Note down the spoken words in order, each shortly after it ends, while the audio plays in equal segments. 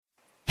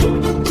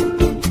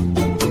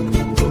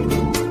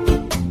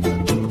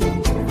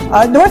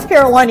North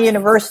Carolina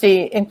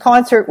University, in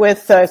concert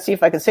with, see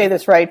if I can say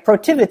this right,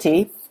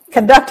 Protiviti,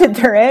 conducted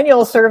their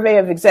annual survey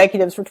of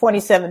executives for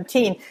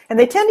 2017, and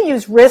they tend to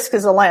use risk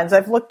as a lens.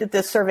 I've looked at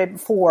this survey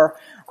before.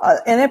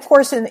 And of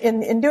course,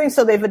 in doing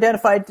so, they've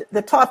identified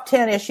the top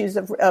 10 issues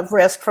of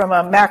risk from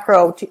a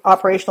macro to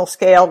operational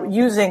scale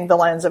using the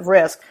lens of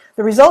risk.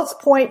 The results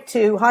point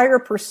to higher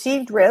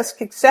perceived risk,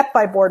 except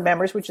by board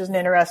members, which is an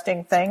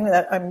interesting thing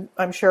that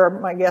I'm sure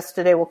my guests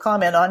today will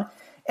comment on.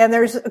 And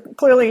there's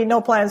clearly no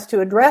plans to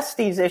address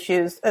these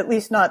issues, at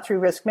least not through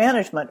risk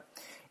management.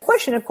 The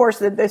question, of course,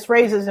 that this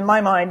raises in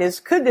my mind is,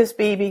 could this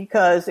be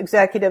because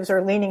executives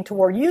are leaning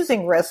toward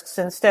using risks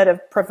instead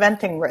of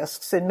preventing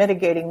risks and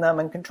mitigating them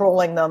and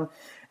controlling them?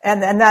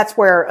 And that's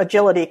where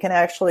agility can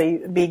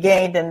actually be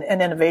gained and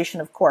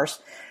innovation, of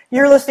course.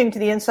 You're listening to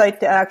the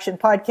Insight to Action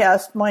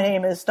podcast. My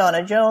name is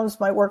Donna Jones.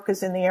 My work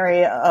is in the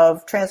area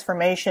of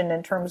transformation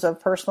in terms of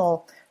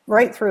personal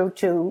right through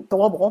to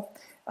global,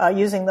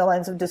 using the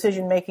lens of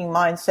decision-making,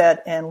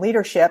 mindset, and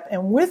leadership.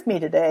 And with me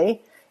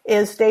today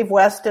is Dave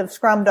West of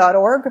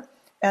Scrum.org.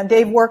 And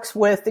Dave works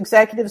with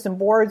executives and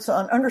boards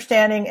on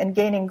understanding and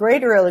gaining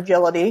greater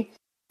agility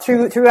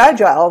through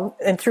Agile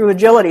and through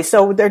agility.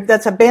 So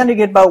that's a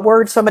bandying about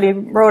words. Somebody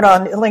wrote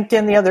on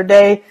LinkedIn the other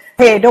day,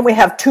 hey, don't we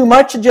have too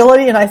much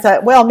agility? And I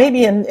thought, well,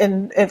 maybe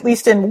in at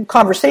least in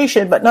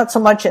conversation, but not so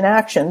much in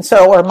action,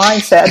 or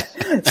mindset.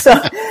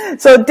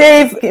 So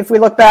Dave, if we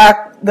look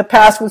back, the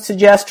past would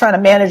suggest trying to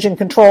manage and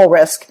control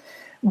risk.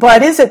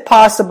 But is it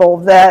possible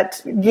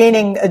that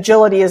gaining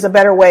agility is a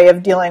better way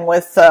of dealing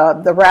with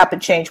the rapid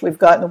change we've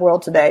got in the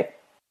world today?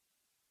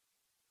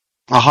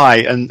 Hi,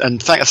 and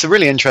that's a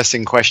really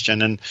interesting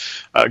question. And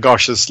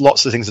gosh, there's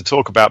lots of things to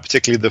talk about,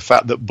 particularly the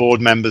fact that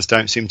board members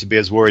don't seem to be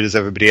as worried as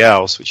everybody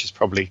else, which is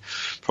probably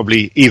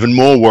even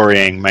more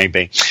worrying,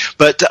 maybe.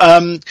 But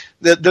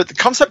the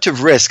concept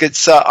of risk,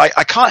 it's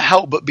I can't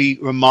help but be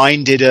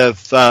reminded of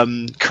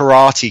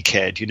Karate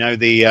Kid,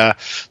 the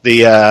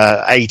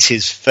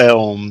 80s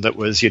film that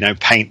was,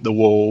 paint the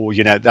wall,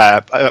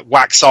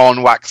 wax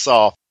on, wax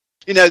off.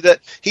 That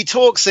he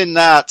talks in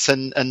that,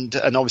 and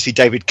obviously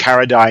David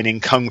Carradine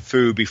in Kung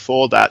Fu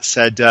before that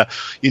said,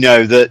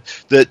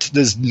 that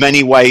there's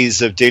many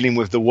ways of dealing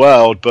with the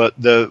world, but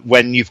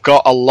when you've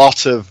got a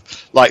lot of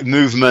like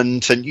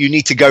movement, and you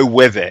need to go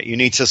with it, you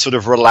need to sort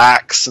of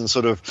relax and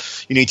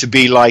you need to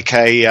be like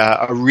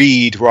a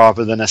reed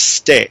rather than a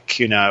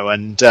stick,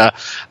 and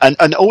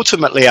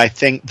ultimately I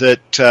think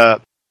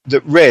that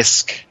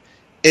risk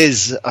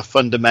is a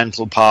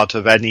fundamental part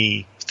of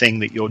any thing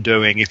that you're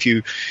doing. If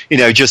you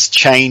just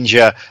change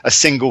a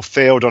single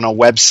field on a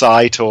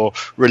website or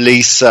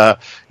release a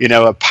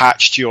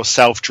patch to your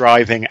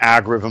self-driving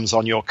algorithms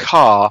on your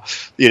car,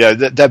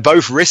 they're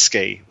both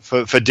risky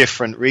for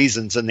different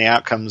reasons, and the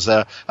outcomes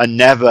are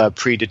never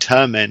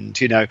predetermined.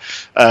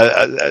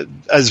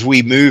 As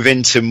we move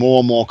into more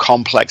and more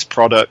complex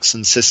products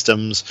and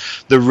systems,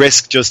 the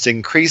risk just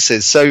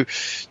increases. So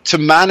to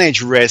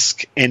manage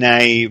risk in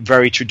a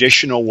very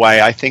traditional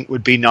way, I think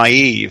would be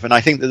naive, and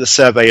I think that the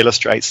survey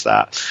illustrates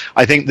that.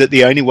 I think that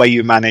the only way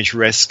you manage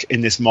risk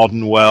in this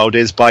modern world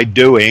is by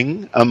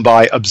doing and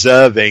by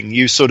observing.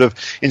 You sort of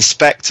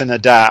inspect and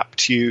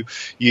adapt. You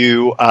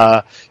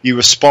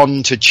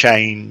respond to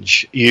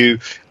change.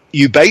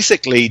 You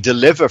basically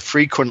deliver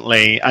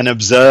frequently and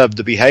observe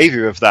the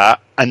behavior of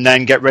that, and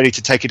then get ready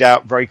to take it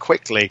out very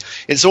quickly.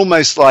 It's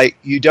almost like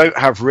you don't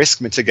have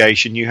risk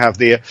mitigation. You have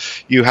the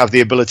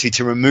ability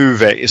to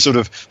remove it. It's sort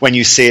of when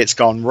you see it's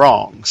gone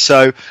wrong.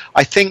 So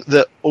I think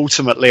that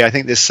ultimately,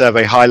 this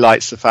survey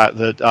highlights the fact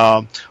that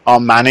our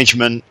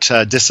management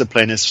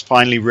discipline is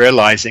finally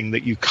realizing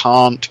that you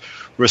can't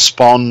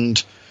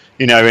respond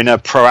in a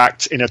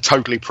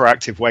totally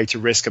proactive way to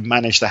risk and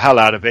manage the hell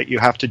out of it. You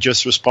have to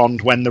just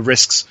respond when the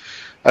risks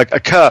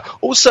occur.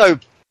 Also,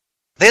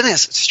 the thing that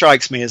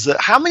strikes me is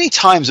that how many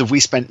times have we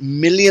spent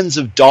millions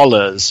of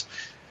dollars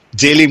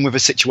dealing with a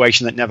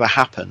situation that never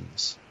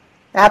happens?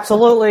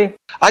 Absolutely.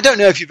 I don't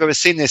know if you've ever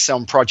seen this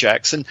on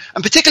projects, and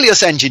particularly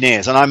us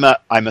engineers, and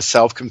I'm a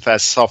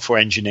self-confessed software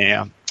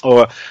engineer,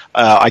 or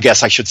I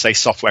guess I should say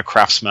software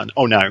craftsman.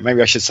 Oh no,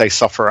 maybe I should say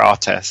software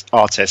artist.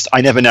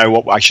 I never know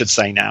what I should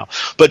say now.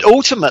 But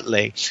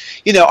ultimately,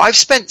 I've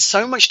spent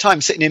so much time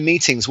sitting in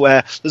meetings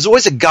where there's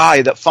always a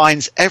guy that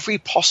finds every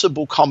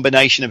possible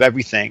combination of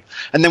everything,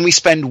 and then we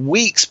spend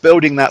weeks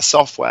building that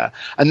software,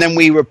 and then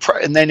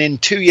and then in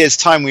 2 years'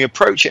 time we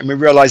approach it and we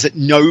realize that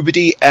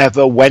nobody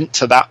ever went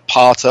to that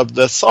part of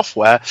the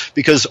software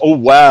because,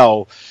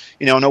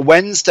 on a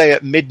Wednesday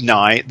at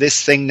midnight,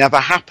 this thing never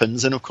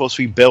happens. And of course,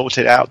 we built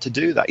it out to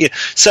do that.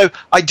 So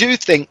I do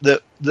think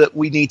that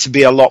we need to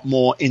be a lot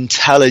more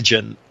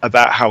intelligent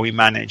about how we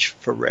manage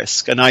for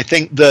risk. And I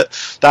think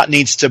that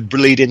needs to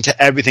bleed into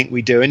everything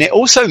we do. And it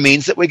also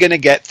means that we're going to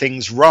get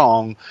things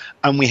wrong.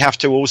 And we have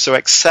to also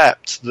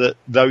accept that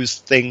those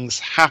things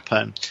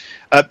happen.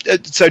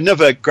 So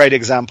another great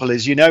example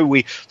is,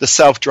 the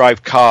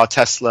self-drive car,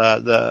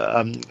 Tesla,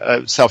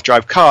 the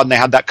self-drive car, and they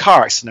had that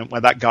car accident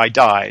where that guy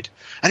died.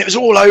 And it was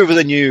all over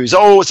the news.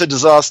 Oh, it's a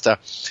disaster.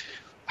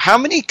 how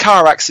many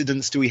car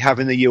accidents do we have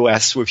in the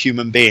US with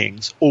human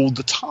beings all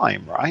the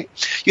time, right?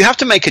 You have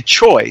to make a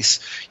choice.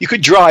 You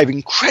could drive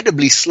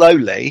incredibly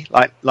slowly,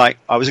 like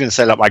I was going to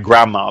say like my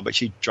grandma, but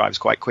she drives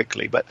quite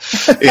quickly. But,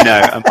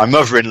 and my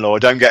mother-in-law,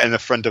 don't get in the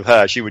front of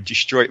her. She would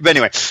destroy it. But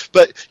anyway,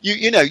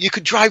 you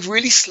could drive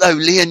really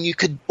slowly and you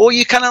kind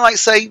of like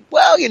say,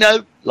 well,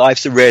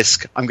 life's a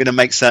risk. I'm going to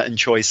make certain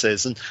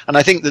choices. And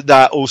I think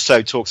that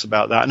also talks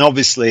about that. And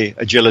obviously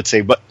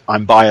agility, but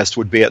I'm biased,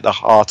 would be at the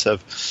heart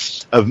of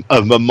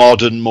a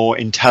modern, more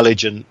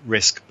intelligent,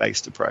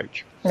 risk-based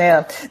approach.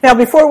 Yeah. Now,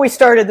 before we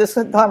started this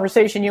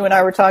conversation, you and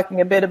I were talking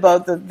a bit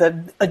about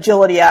the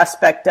agility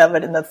aspect of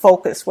it and the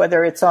focus,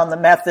 whether it's on the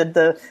method,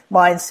 the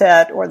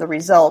mindset, or the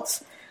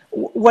results.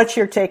 What's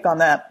your take on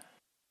that?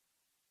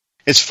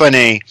 It's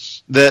funny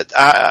that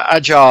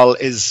Agile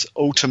is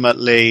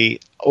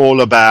ultimately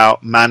all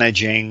about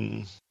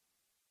managing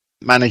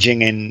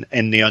in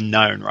the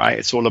unknown, right?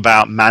 It's all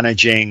about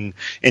managing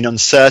in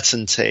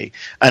uncertainty.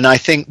 And I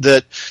think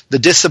that the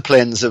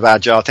disciplines of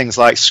Agile, things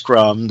like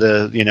Scrum,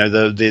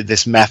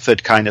 this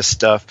method kind of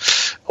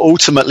stuff,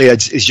 ultimately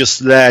is just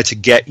there to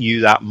get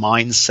you that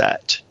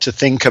mindset, to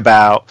think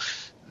about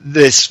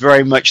this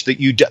very much,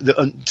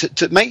 that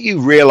to make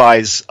you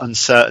realize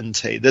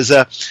uncertainty. There's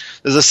a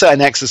certain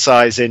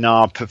exercise in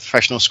our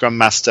professional Scrum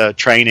Master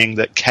training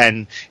that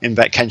Ken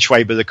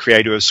Schwaber, the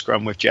creator of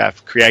Scrum with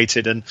Jeff,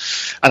 created, and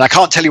I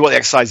can't tell you what the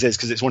exercise is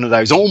because it's one of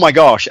those oh my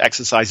gosh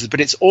exercises, but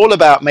it's all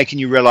about making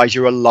you realize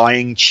you're a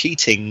lying,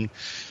 cheating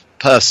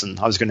person.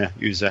 I was going to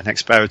use an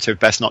expletive,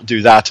 best not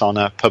do that on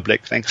a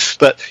public thing,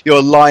 but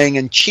you're lying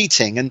and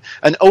cheating,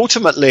 and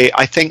ultimately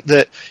I think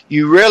that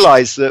you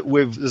realize that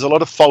there's a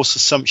lot of false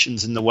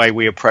assumptions in the way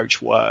we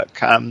approach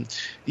work.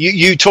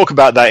 You talk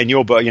about that in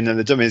your book,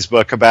 the Dummies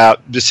book,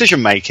 about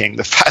decision making,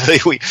 the fact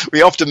that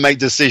we often make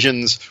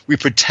decisions, we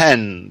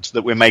pretend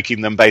that we're making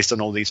them based on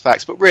all these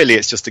facts, but really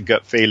it's just a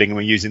gut feeling and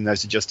we're using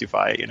those to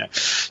justify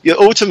it.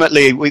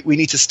 Ultimately we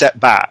need to step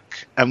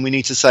back and we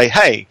need to say,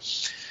 hey,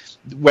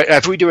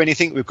 if we do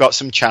anything, we've got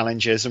some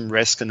challenges and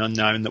risk and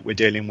unknown that we're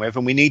dealing with,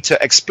 and we need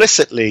to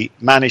explicitly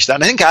manage that.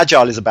 And I think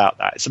Agile is about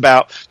that. It's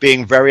about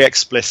being very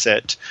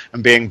explicit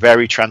and being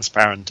very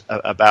transparent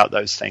about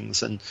those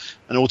things. And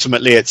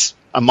ultimately, it's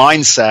a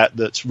mindset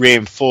that's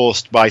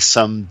reinforced by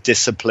some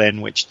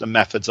discipline, which the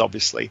methods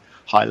obviously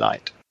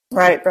highlight.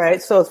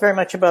 Right. So it's very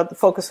much about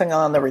focusing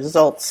on the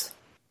results.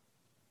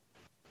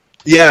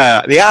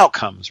 Yeah, the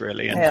outcomes,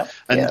 really.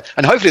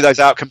 And hopefully those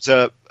outcomes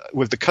are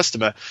with the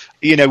customer.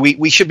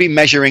 We should be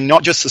measuring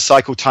not just the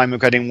cycle time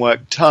of getting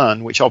work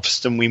done, which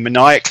often we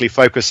maniacally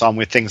focus on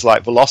with things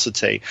like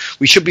velocity.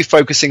 We should be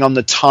focusing on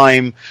the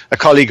time, a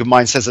colleague of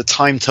mine says, the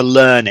time to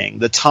learning,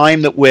 the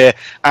time that we're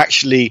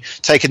actually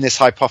taking this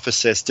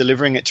hypothesis,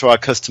 delivering it to our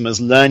customers,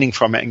 learning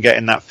from it and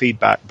getting that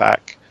feedback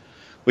back.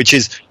 Which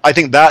is, I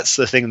think that's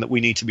the thing that we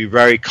need to be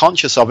very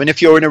conscious of. And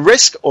if you're in a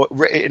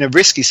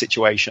risky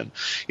situation,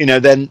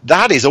 then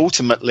that is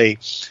ultimately,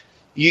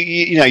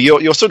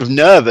 you're sort of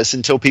nervous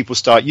until people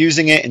start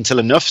using it, until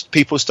enough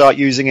people start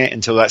using it,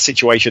 until that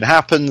situation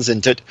happens.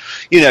 And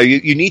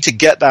you need to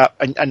get that,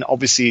 and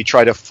obviously you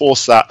try to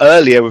force that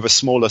earlier with a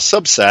smaller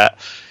subset.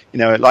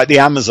 Like the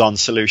Amazon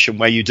solution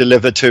where you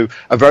deliver to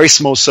a very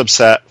small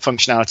subset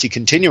functionality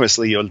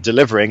continuously you're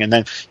delivering, and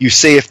then you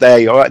see if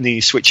they're all right, and then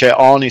you switch it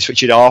on, you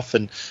switch it off,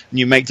 and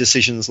you make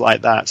decisions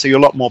like that. So you're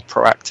a lot more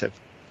proactive.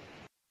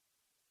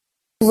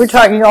 We're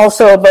talking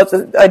also about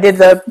I did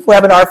the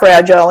webinar for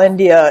Agile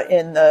India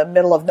in the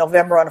middle of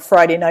November on a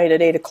Friday night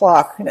at 8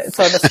 o'clock.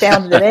 So I'm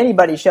astounded that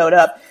anybody showed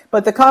up.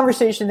 But the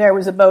conversation there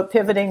was about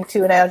pivoting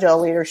to an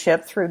Agile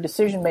leadership through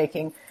decision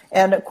making.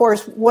 And of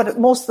course, what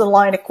most of the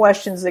line of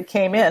questions that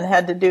came in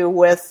had to do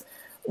with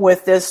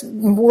this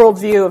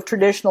worldview of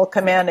traditional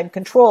command and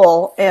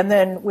control, and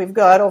then we've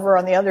got over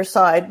on the other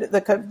side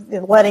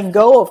the letting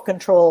go of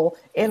control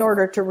in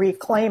order to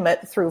reclaim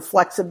it through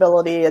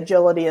flexibility,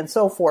 agility, and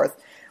so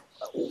forth.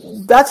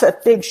 That's a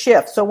big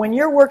shift. So when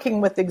you're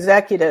working with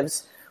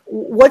executives,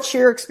 what's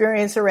your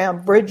experience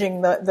around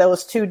bridging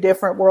those two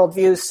different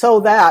worldviews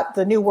so that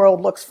the new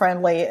world looks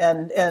friendly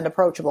and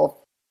approachable?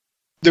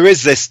 There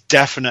is this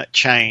definite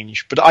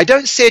change, but I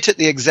don't see it at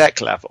the exec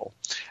level.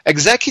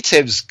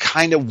 Executives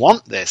kind of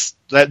want this.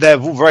 They're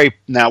very,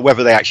 now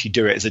whether they actually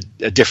do it is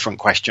a different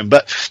question,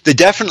 but they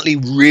definitely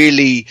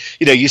really,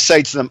 you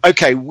say to them,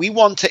 okay, we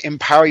want to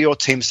empower your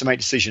teams to make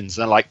decisions.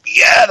 And they're like,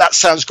 yeah, that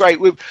sounds great.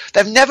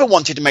 They've never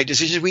wanted to make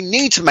decisions. They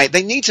need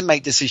to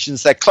make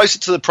decisions. They're closer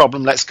to the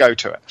problem. Let's go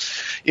to it.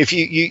 If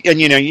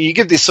you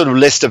give this sort of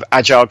list of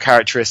Agile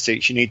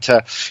characteristics, you need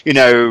to,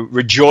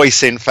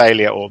 rejoice in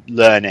failure or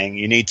learning.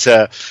 You need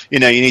to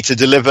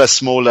deliver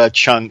smaller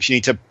chunks.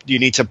 You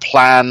need to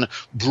plan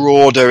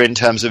broader in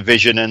terms of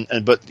vision,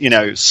 but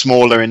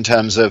smaller in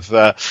terms of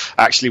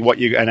actually what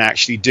you're going to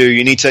actually do.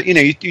 You need to,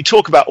 you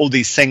talk about all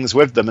these things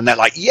with them, and they're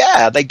like,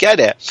 yeah, they get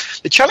it.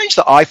 The challenge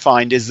that I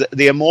find is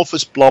the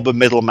amorphous blob of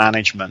middle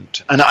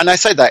management, and I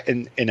say that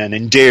in an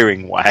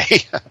endearing way,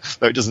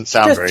 though it doesn't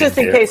sound very just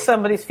in case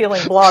somebody's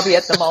feeling blobby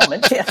at the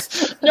moment.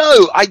 Yes.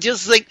 No, I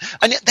just think,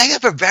 and they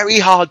have a very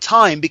hard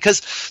time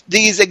because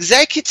these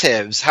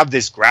executives have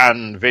this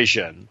grand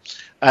vision.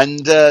 And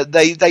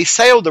they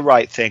say all the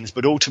right things,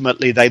 but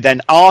ultimately they then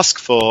ask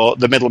for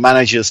the middle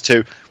managers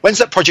to, when's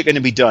that project going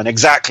to be done?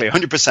 Exactly,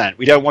 100%.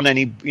 We don't want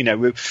any,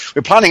 we're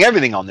planning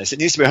everything on this. It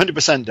needs to be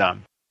 100%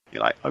 done.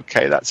 You're like,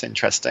 okay, that's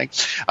interesting.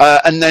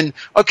 And then,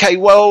 okay,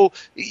 well,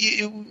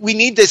 we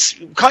need this.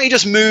 Can't you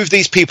just move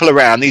these people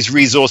around, these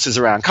resources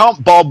around?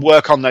 Can't Bob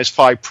work on those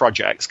 5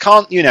 projects?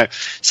 Can't,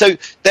 So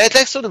they're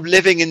sort of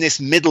living in this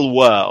middle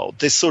world,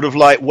 this sort of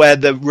like where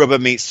the rubber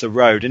meets the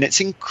road, and it's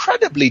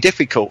incredibly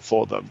difficult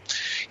for them.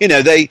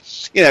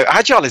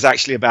 Agile is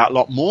actually about a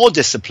lot more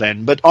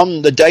discipline, but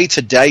on the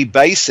day-to-day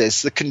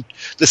basis,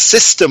 the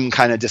system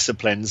kind of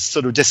disciplines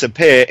sort of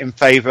disappear in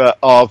favor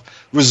of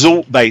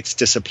result-based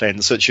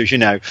disciplines, such as,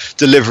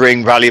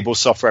 delivering valuable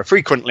software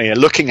frequently,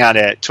 looking at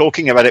it,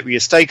 talking about it with your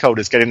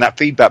stakeholders, getting that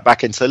feedback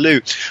back into the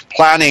loop,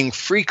 planning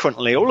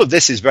frequently. All of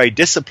this is very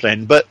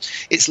disciplined, but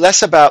it's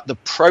less about the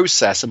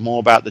process and more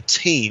about the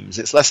teams.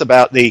 It's less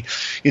about the,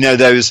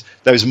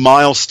 those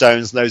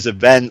milestones, those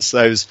events,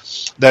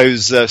 those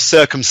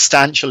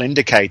circumstantial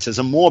indicators,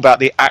 and more about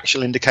the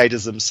actual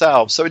indicators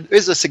themselves. So it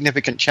is a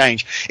significant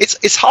change.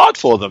 It's hard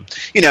for them,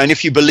 and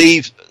if you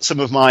believe some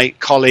of my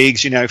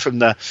colleagues,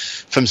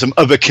 from some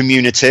other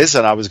communities,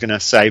 and I was going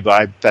to say, but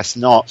I best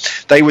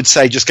not, they would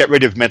say just get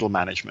rid of middle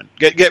management,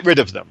 get rid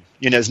of them.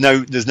 There's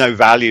no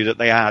value that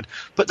they add,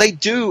 but they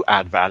do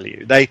add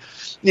value. They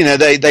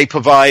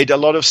provide a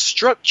lot of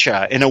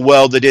structure in a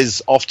world that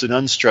is often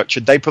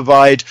unstructured. They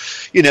provide,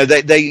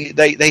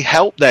 they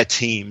help their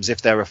teams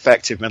if they're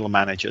effective middle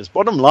managers.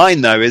 Bottom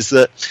line, though, is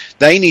that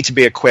they need to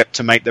be equipped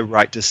to make the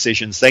right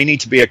decisions. They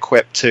need to be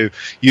equipped to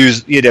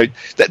use,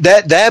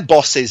 their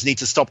bosses need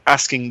to stop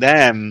asking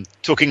them,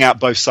 talking out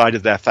both sides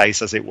of their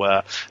face, as it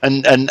were.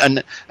 And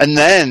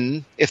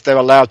then, if they're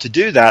allowed to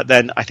do that,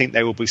 then I think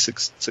they will be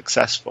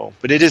successful.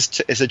 But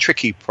it's a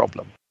tricky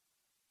problem.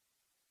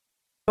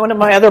 One of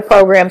my other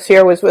programs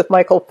here was with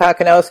Michael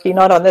Pakinowski,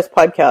 not on this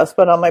podcast,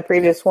 but on my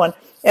previous one.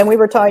 And we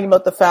were talking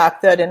about the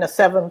fact that in a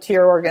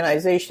 7-tier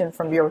organization,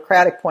 from a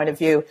bureaucratic point of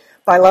view,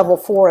 by level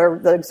 4,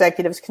 the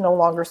executives can no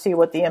longer see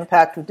what the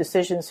impact of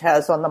decisions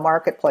has on the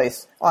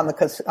marketplace, on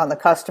the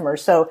customer.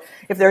 So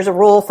if there's a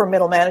role for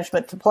middle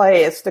management to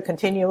play, it's to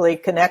continually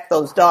connect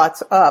those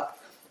dots up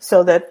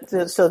so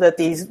that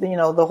these,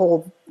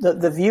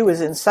 the view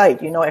is in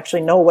sight.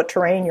 Actually know what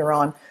terrain you're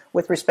on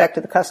with respect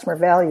to the customer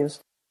values.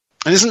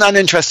 And isn't that an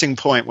interesting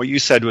point? What you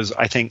said was,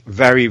 I think,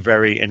 very,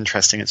 very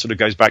interesting. It sort of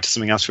goes back to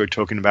something else we were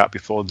talking about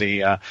before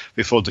the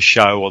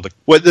show, or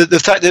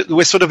the fact that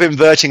we're sort of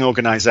inverting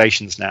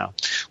organizations now.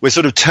 We're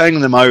sort of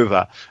turning them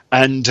over,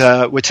 and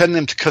we're turning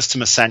them to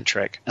customer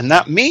centric, and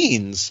that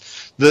means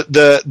that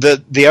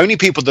the only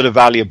people that are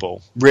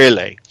valuable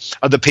really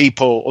are the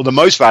people, or the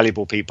most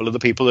valuable people are the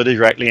people that are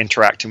directly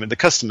interacting with the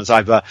customers,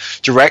 either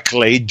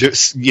directly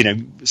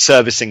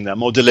servicing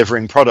them or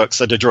delivering products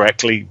that are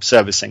directly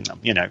servicing them.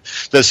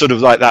 They're sort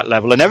of like that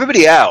level, and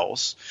everybody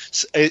else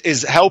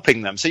is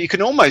helping them. So you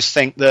can almost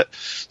think that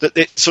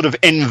it's sort of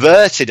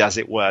inverted, as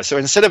it were. So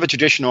instead of a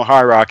traditional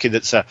hierarchy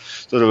that's a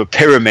sort of a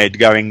pyramid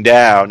going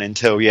down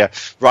until you're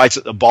right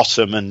at the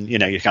bottom and you're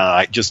kind of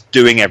like just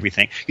doing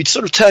everything, you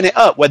sort of turn it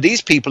up where these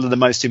people are the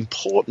most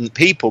important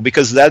people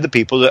because they're the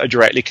people that are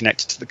directly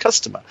connected to the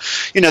customer.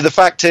 The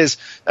fact is,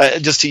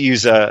 just to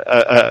use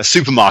a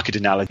supermarket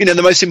analogy,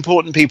 the most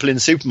important people in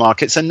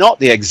supermarkets are not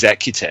the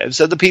executives,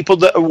 they're the people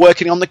that are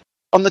working on the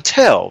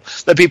till.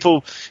 They're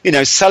people,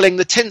 selling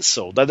the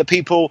tinsel. They're the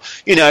people,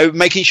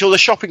 making sure the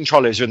shopping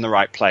trolleys are in the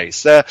right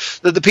place. They're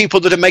the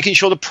people that are making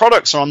sure the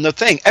products are on the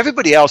thing.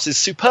 Everybody else is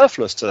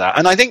superfluous to that.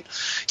 And I think,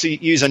 to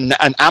use an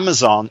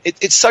Amazon,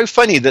 it's so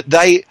funny that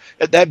they,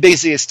 at their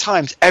busiest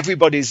times,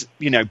 everybody's,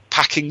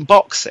 packing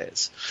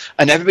boxes.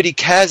 And everybody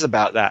cares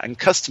about that, and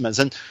customers.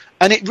 And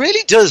it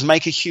really does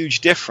make a huge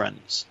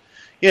difference.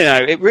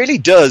 It really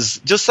does.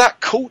 Just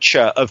that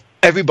culture of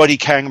everybody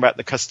caring about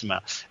the customer,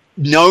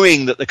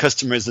 knowing that the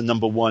customer is the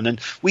number one, and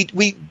we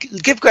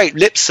give great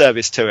lip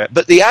service to it.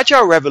 But the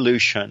Agile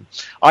revolution,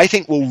 I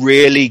think, will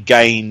really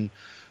gain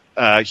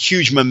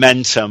huge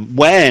momentum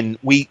when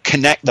we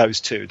connect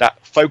those two,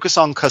 that focus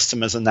on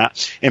customers and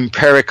that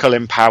empirical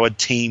empowered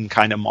team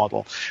kind of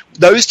model.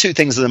 Those two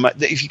things are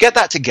if you get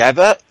that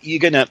together,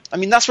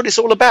 that's what it's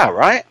all about,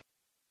 right?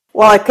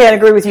 Well, I can't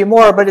agree with you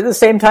more, but at the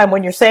same time,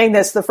 when you're saying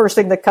this, the first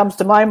thing that comes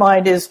to my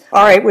mind is,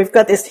 all right, we've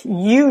got this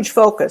huge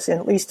focus,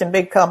 at least in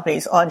big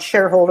companies, on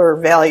shareholder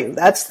value.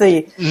 That's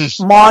the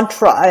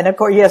mantra. And of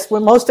course, yes,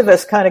 when most of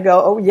us kind of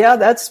go, oh yeah,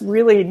 that's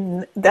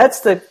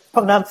the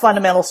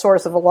fundamental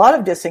source of a lot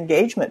of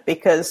disengagement,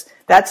 because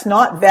that's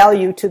not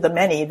value to the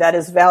many, that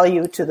is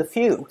value to the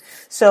few.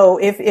 So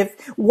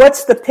if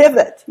what's the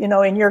pivot,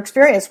 in your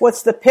experience,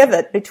 what's the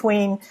pivot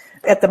between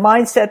at the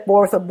mindset,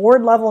 both the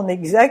board level and the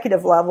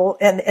executive level,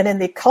 and in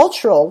the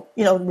cultural,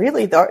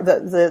 really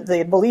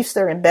the beliefs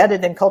that are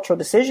embedded in cultural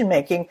decision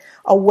making,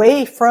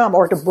 away from,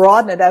 or to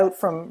broaden it out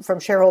from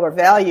shareholder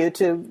value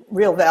to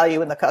real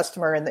value in the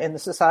customer and in the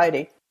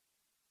society?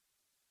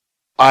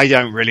 I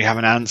don't really have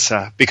an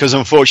answer, because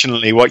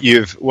unfortunately what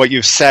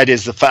you've said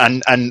is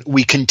and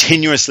we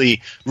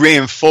continuously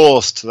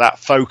reinforced that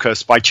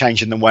focus by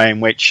changing the way in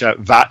which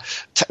that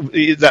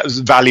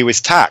value is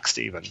taxed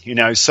even,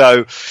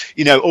 so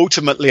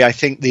ultimately I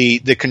think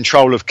the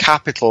control of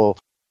capital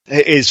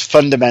is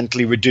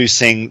fundamentally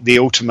reducing the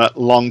ultimate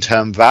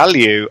long-term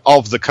value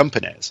of the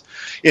companies.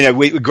 A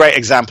great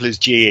example is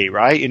GE,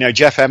 right?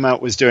 Jeff Emmett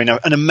was doing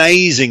an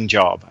amazing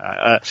job,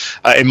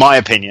 in my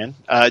opinion,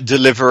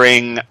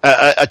 delivering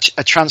a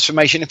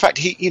transformation. In fact,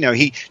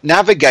 he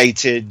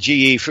navigated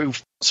GE through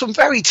some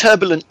very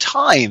turbulent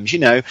times,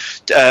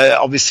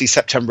 obviously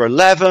September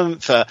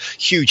 11th, a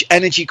huge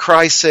energy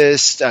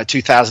crisis,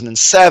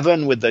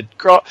 2007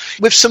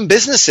 with some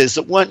businesses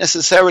that weren't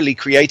necessarily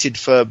created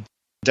for,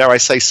 dare I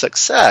say,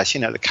 success,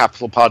 the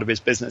capital part of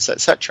his business,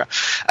 etc.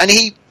 And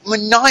he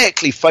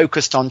maniacally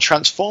focused on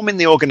transforming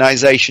the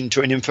organization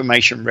to an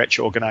information-rich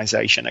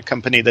organization, a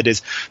company that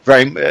is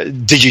very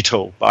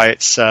digital by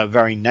its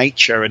very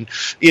nature, and,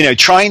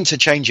 trying to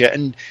change it.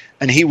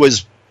 And he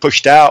was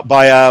pushed out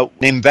by an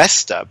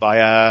investor,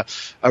 by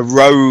a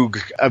rogue,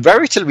 a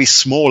relatively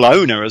small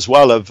owner as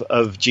well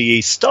of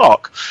GE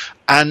stock.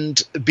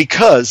 And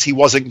because he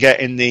wasn't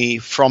getting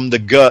from the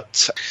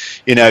gut,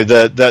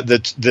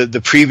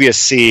 the previous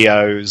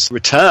CEO's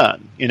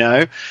return,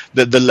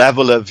 the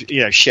level of,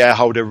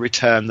 shareholder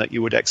return that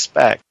you would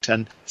expect.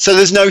 And so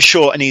there's no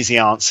short and easy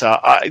answer.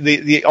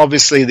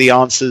 Obviously the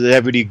answer that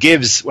everybody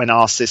gives when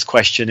asked this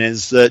question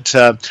is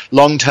that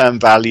long-term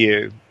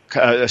value,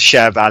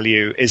 share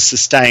value, is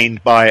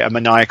sustained by a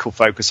maniacal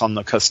focus on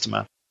the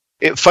customer.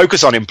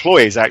 Focus on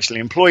employees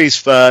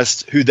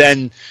first, who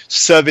then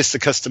service the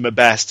customer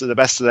best to the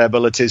best of their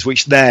abilities,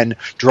 which then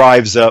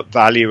drives up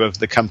value of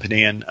the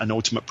company and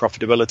ultimate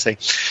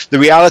profitability. The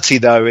reality,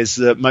 though, is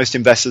that most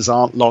investors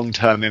aren't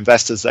long-term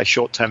investors; they're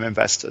short-term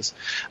investors,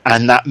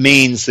 and that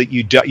means that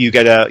you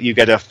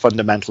get a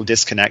fundamental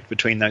disconnect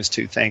between those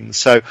two things.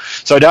 So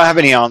I don't have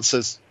any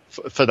answers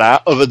for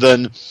that, other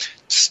than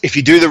if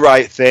you do the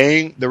right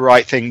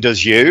thing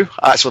does you.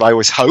 That's what I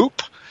always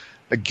hope.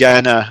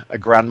 Again, a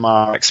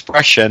grandma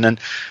expression,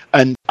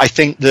 and I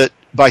think that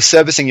by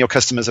servicing your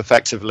customers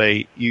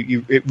effectively,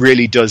 it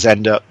really does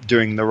end up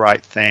doing the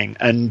right thing.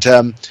 And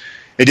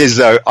it is,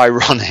 though,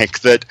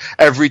 ironic that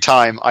every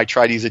time I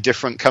try to use a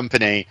different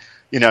company,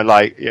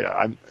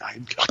 I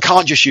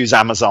can't just use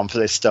Amazon for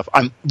this stuff.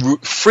 I'm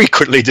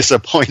frequently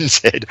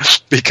disappointed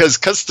because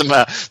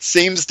customer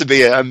seems to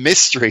be a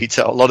mystery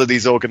to a lot of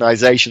these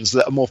organizations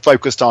that are more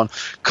focused on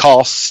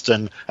cost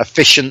and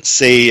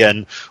efficiency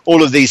and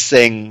all of these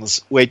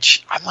things,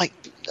 which I'm like,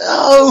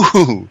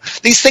 no,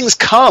 these things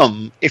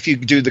come if you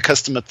do the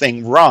customer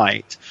thing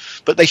right,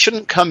 but they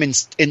shouldn't come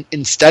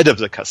instead of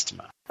the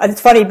customer. And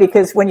it's funny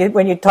because when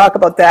you talk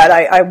about that,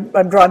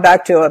 I'm drawn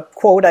back to a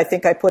quote I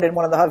think I put in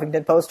one of the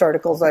Huffington Post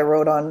articles I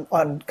wrote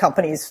on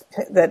companies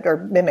that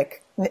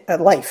mimic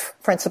life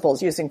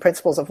principles, using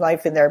principles of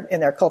life in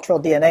their cultural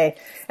DNA.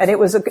 And it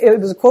was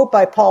a quote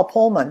by Paul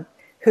Pullman,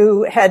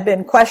 who had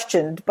been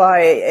questioned by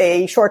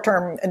a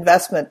short-term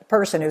investment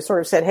person who sort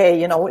of said,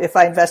 "Hey, if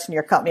I invest in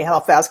your company, how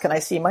fast can I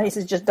see money?" He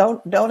says, "Just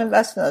don't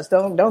invest in us.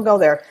 Don't go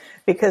there,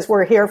 because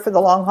we're here for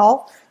the long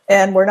haul.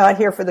 And we're not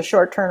here for the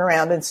short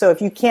turnaround. And so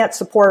if you can't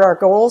support our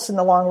goals in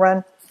the long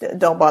run,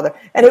 don't bother."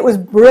 And it was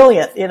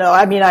brilliant.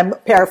 I'm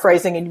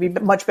paraphrasing, and you'd be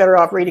much better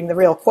off reading the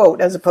real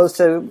quote as opposed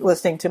to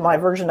listening to my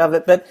version of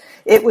it. But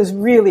it was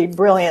really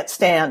brilliant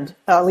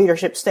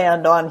leadership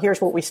stand on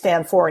here's what we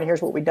stand for and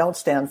here's what we don't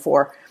stand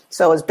for.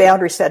 So as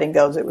boundary setting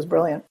goes, it was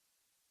brilliant.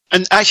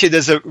 And actually,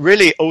 there's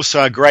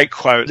also a great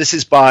quote. This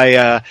is by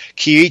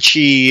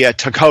Kiichi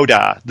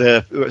Tokoda,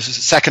 the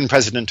second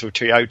president of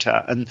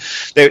Toyota, and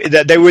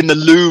they were in the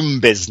loom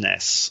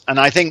business. And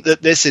I think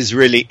that this is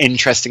really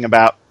interesting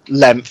about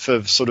length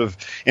of sort of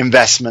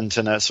investment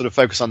and a sort of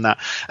focus on that.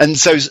 And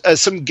so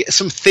some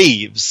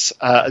thieves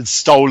had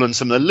stolen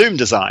some of the loom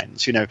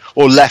designs,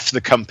 or left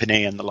the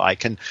company and the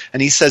like. And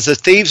he says the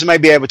thieves may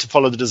be able to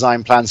follow the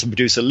design plans and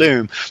produce a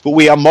loom, but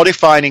we are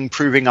modifying and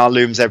improving our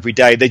looms every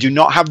day. They do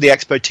not have the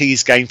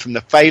expertise gained from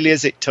the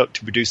failures it took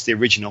to produce the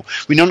original.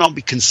 We need not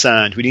be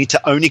concerned. We need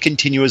to only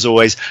continue as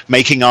always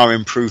making our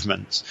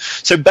improvements.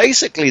 So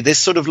basically this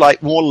sort of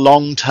like more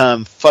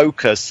long-term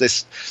focus,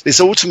 this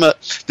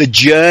ultimate, the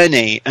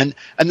journey. And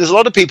there's a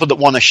lot of people that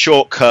want to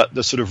shortcut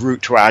the sort of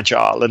route to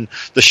agile and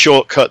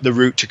the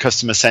route to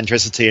customer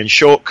centricity and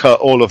shortcut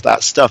all of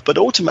that stuff. But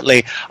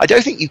ultimately, I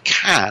don't think you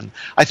can.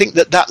 I think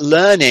that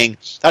learning,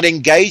 that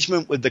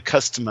engagement with the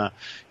customer,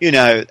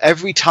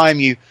 every time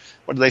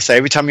what do they say?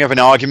 Every time you have an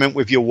argument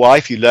with your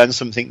wife, you learn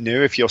something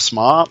new if you're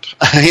smart,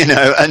 but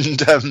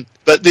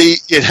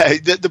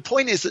the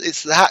point is that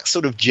it's that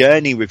sort of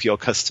journey with your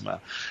customer,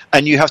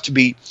 and you have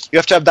to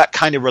have that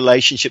kind of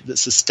relationship that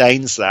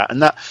sustains that,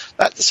 and that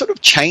sort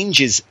of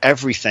changes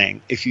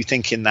everything if you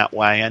think in that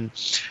way. And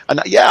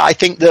I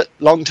think that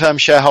long-term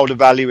shareholder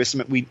value is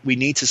something we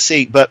need to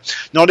seek, but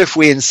not if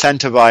we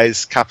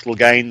incentivize capital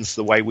gains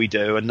the way we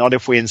do, and not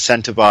if we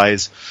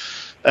incentivize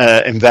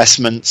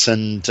investments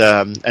and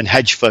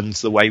hedge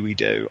funds the way we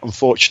do,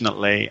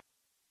 unfortunately.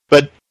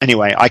 But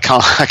anyway, I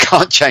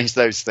can't change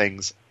those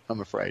things,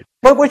 I'm afraid.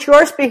 But what you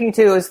are speaking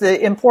to is the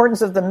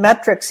importance of the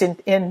metrics in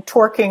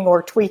torquing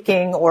or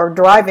tweaking or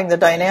driving the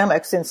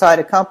dynamics inside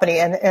a company,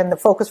 and the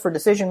focus for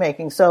decision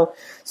making. So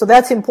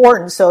that's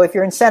important. So if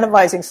you're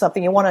incentivizing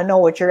something, you want to know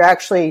what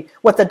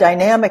the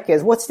dynamic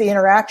is. What's the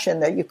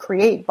interaction that you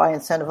create by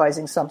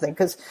incentivizing something?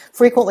 Because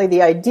frequently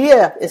the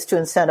idea is to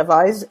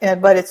incentivize,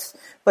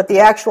 but the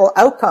actual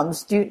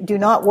outcomes do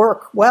not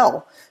work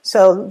well.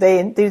 So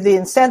they do the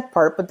incent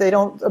part, but they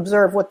don't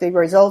observe what the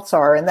results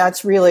are, and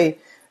that's where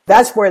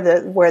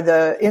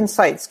the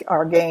insights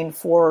are gained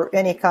for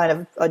any kind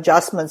of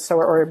adjustments,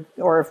 or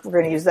if we're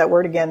going to use that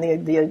word again,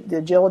 the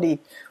agility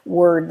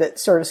word that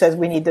sort of says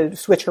we need to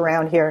switch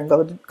around here and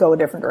go a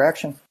different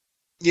direction.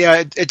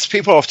 Yeah, it's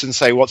people often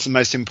say, what's the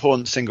most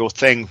important single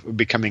thing for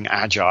becoming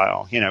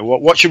agile?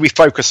 What should we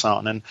focus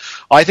on? And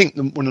I think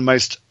one of the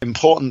most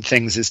important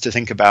things is to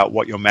think about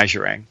what you're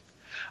measuring.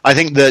 I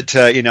think that,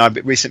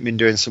 I've recently been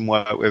doing some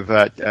work with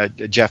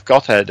Jeff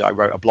Gothard. I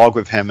wrote a blog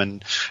with him,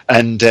 and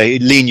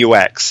Lean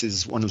UX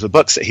is one of the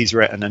books that he's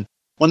written. And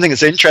one thing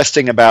that's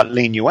interesting about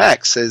Lean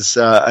UX is,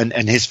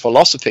 and his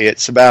philosophy,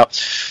 it's about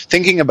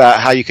thinking about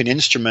how you can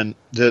instrument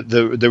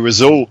the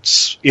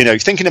results,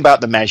 thinking about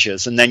the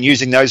measures and then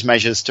using those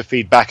measures to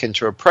feed back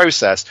into a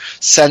process,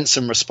 sense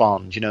and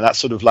respond, that's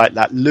sort of like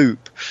that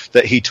loop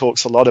that he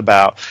talks a lot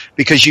about,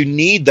 because you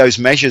need those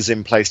measures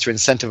in place to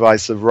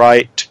incentivize the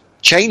right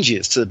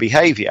changes to the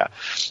behavior.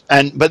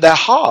 But they're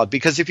hard,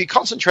 because if you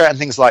concentrate on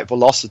things like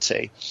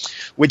velocity,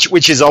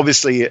 which is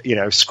obviously,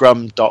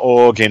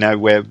 scrum.org,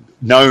 we're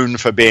known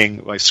for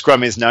being,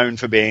 Scrum is known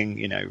for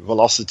being,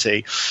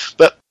 velocity,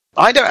 but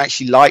I don't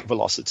actually like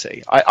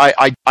velocity.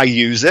 I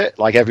use it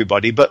like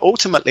everybody, but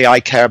ultimately I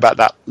care about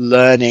that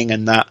learning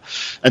and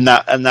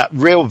that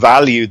real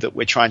value that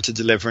we're trying to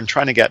deliver, and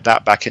trying to get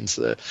that back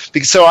into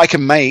so I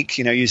can make,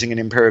 using an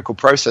empirical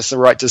process, the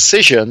right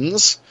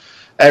decisions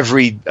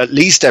at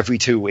least every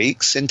 2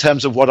 weeks in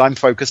terms of what I'm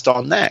focused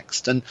on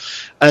next. And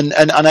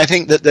I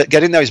think that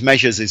getting those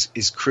measures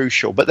is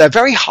crucial, but they're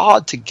very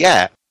hard to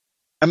get.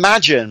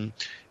 Imagine,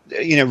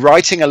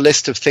 writing a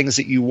list of things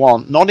that you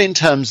want, not in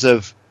terms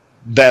of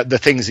the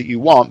things that you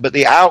want, but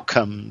the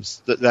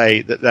outcomes that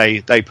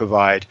they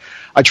provide.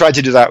 I tried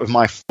to do that with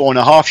my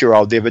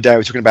 4.5-year-old the other day. We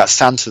were talking about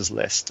Santa's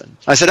list, and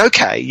I said,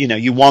 okay,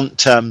 you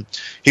want,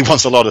 he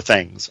wants a lot of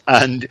things,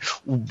 and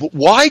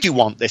why do you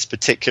want this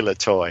particular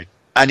toy?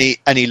 And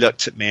he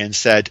looked at me and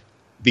said,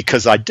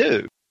 because I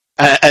do.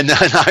 And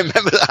I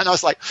remember that, and I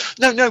was like,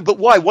 no, but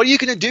why? What are you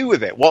going to do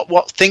with it?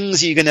 What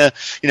things are you going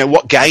to,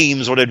 what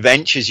games, what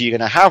adventures are you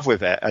going to have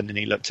with it? And then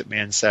he looked at me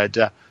and said,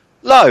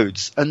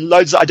 loads, and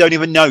loads that I don't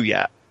even know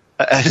yet.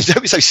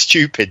 Don't be so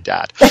stupid,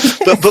 Dad.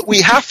 But we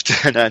have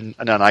to. And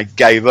then I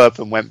gave up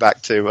and went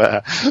back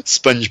to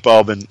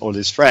SpongeBob and all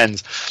his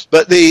friends.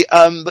 But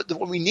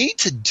what we need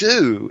to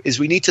do is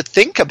we need to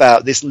think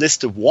about this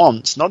list of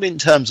wants, not in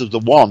terms of the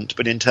want,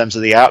 but in terms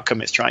of the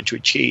outcome it's trying to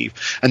achieve.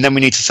 And then we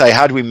need to say,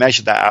 how do we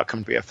measure that outcome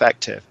to be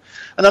effective?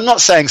 And I'm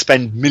not saying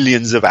spend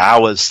millions of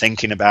hours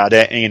thinking about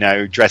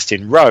it, dressed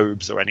in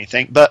robes or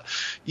anything, but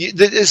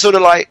it's sort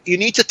of like you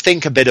need to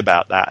think a bit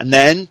about that, and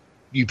then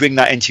you bring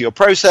that into your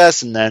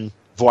process, and then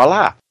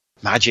voila,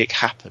 magic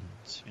happens.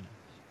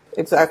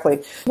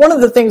 Exactly. One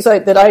of the things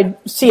that I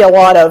see a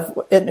lot of,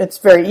 and it's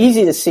very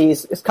easy to see,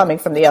 is coming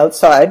from the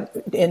outside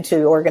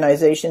into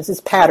organizations,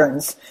 is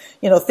patterns.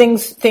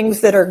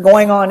 Things that are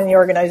going on in the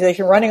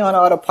organization, running on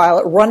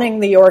autopilot, running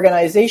the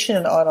organization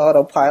on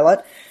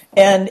autopilot,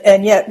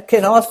 and yet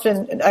can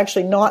often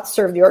actually not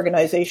serve the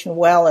organization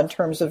well in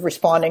terms of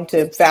responding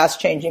to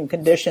fast-changing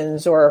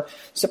conditions or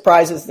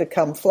surprises that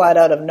come flat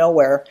out of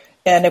nowhere.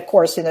 And, of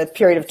course, in a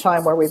period of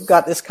time where we've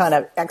got this kind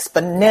of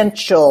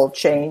exponential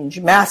change,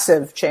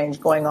 massive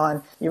change going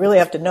on, you really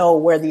have to know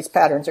where these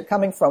patterns are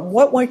coming from.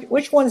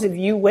 Which ones have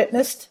you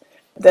witnessed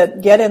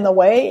that get in the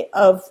way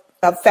of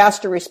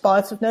faster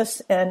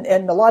responsiveness? And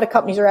a lot of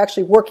companies are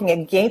actually working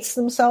against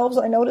themselves,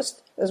 I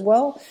noticed, as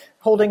well,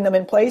 holding them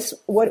in place.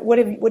 What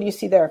do you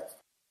see there?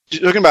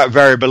 Talking about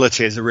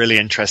variability is a really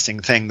interesting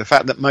thing. The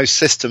fact that most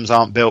systems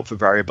aren't built for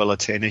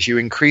variability, and as you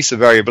increase the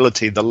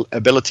variability, the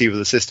ability of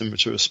the system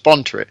to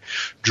respond to it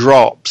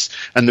drops.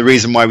 And the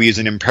reason why we use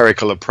an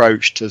empirical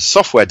approach to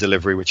software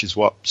delivery, which is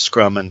what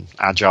Scrum and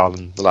Agile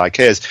and the like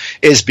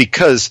is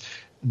because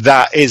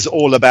that is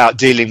all about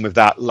dealing with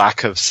that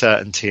lack of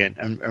certainty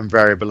and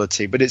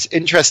variability. But it's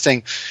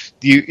interesting,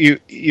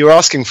 you're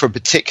asking for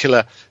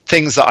particular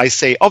things that I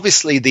see.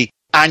 Obviously, the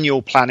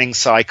annual planning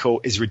cycle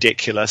is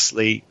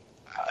ridiculously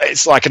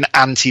it's like an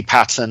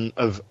anti-pattern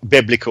of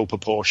biblical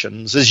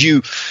proportions, as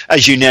you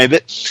know.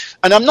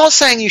 And I'm not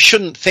saying you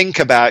shouldn't think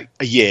about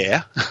a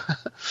year,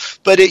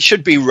 but it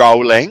should be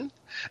rolling,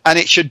 and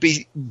it should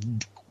be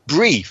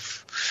brief.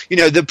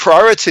 The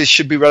priorities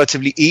should be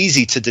relatively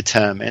easy to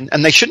determine,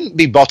 and they shouldn't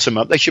be bottom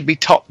up. They should be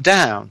top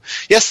down.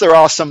 Yes, there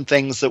are some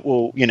things that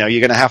will, you're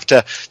going to have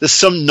to, there's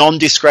some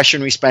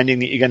non-discretionary spending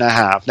that you're going to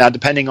have. Now,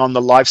 depending on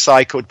the life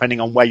cycle, depending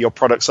on where your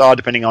products are,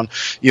 depending on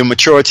your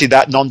maturity,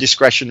 that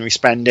non-discretionary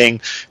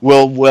spending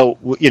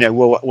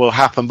will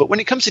happen. But when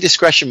it comes to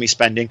discretionary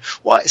spending,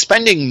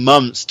 spending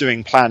months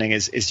doing planning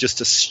is just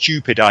a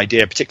stupid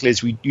idea, particularly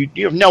as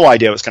you have no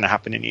idea what's going to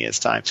happen in a year's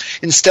time.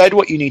 Instead,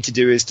 what you need to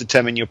do is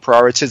determine your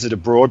priorities at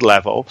a broad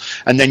level,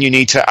 and then you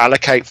need to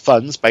allocate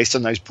funds based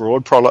on those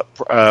broad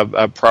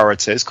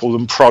priorities, call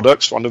them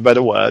products, for want of a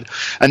better word,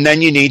 and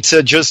then you need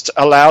to just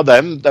allow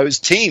those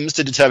teams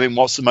to determine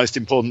what's the most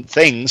important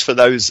things for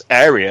those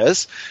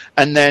areas,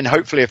 and then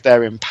hopefully if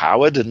they're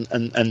empowered and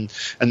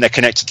they're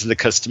connected to the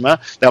customer,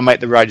 they'll make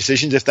the right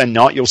decisions. If they're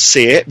not, you'll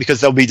see it,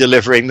 because they'll be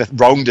delivering the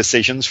wrong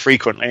decisions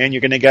frequently, and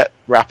you're going to get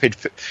rapid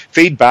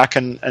feedback,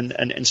 and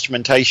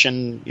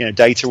instrumentation,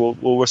 data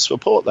will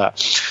support that.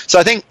 So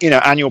I think,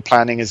 annual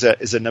planning is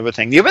another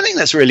thing. The other thing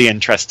that's really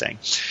interesting,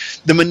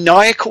 the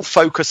maniacal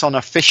focus on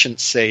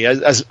efficiency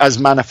as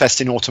manifest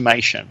in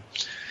automation.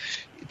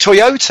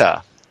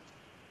 Toyota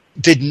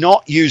did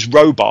not use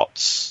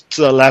robots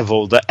to the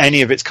level that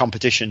any of its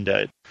competition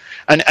did.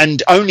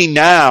 And only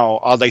now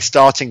are they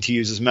starting to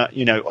use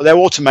their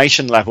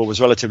automation level was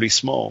relatively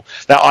small.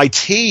 Their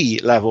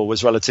IT level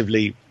was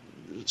relatively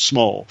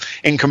small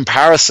in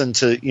comparison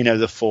to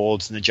the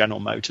Fords and the General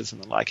Motors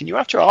and the like. And you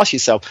have to ask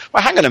yourself,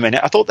 well, hang on a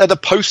minute, I thought they're the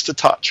poster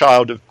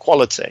child of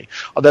quality,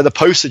 or they're the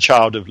poster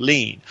child of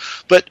lean.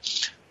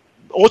 But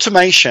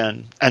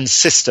automation and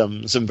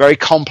systems and very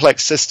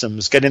complex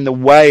systems get in the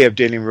way of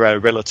dealing with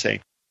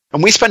reliability.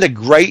 And we spend a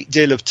great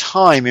deal of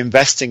time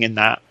investing in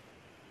that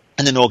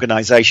in an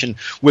organization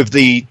with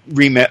the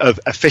remit of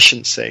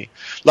efficiency.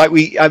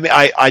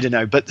 I don't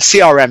know, but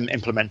CRM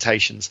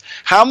implementations.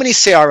 How many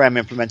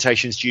CRM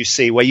implementations do you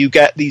see where you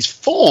get these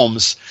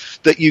forms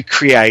that you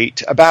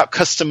create about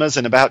customers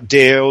and about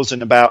deals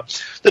and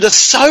about that are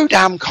so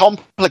damn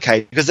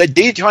complicated because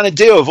they're trying to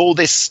deal with all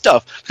this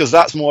stuff because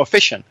that's more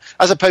efficient,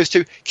 as opposed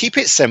to keep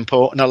it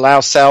simple and allow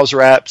sales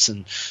reps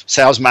and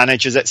sales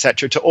managers,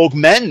 etc., to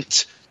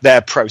augment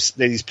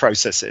these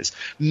processes.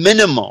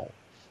 Minimal.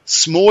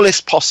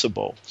 Smallest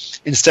possible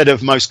instead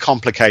of most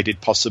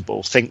complicated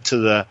possible. Think to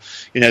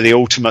the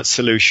ultimate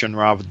solution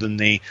rather than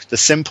the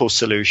simple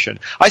solution.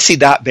 I see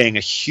that being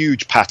a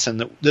huge pattern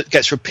that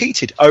gets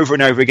repeated over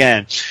and over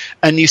again.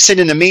 And you sit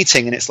in a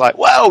meeting and it's like,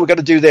 well, we've got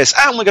to do this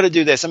and we're going to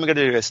do this and we're going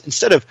to do this,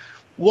 instead of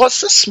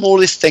what's the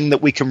smallest thing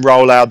that we can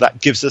roll out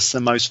that gives us the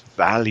most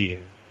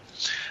value.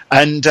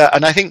 And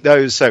I think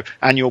so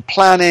annual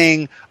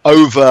planning,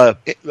 over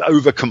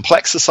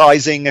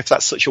complexicizing, if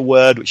that's such a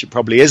word, which it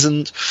probably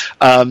isn't.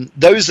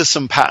 Those are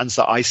some patterns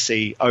that I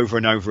see over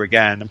and over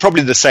again, and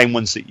probably the same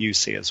ones that you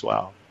see as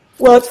well.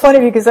 Well, it's funny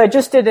because I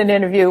just did an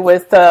interview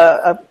with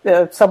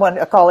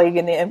a colleague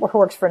who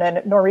works for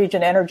a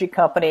Norwegian energy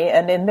company,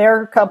 and in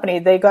their company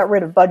they got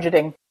rid of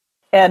budgeting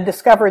and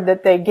discovered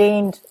that they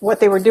gained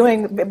what they were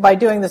doing by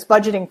doing this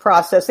budgeting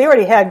process. They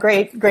already had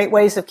great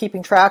ways of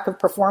keeping track of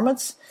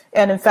performance.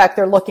 And in fact,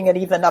 they're looking at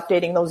even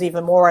updating those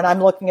even more. And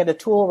I'm looking at a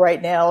tool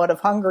right now out of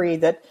Hungary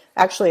that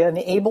actually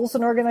enables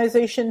an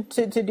organization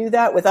to do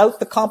that without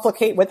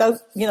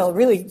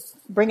really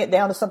bring it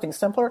down to something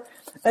simpler.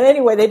 And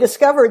anyway, they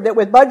discovered that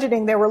with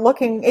budgeting, they were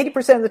looking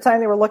 80% of the time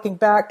they were looking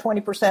back,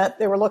 20%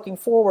 they were looking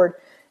forward.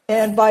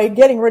 And by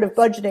getting rid of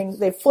budgeting,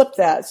 they flipped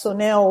that. So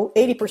now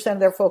 80% of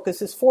their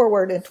focus is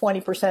forward and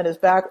 20% is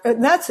back.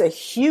 And that's a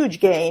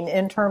huge gain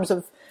in terms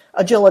of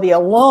agility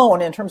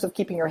alone, in terms of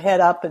keeping your head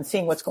up and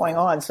seeing what's going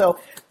on. So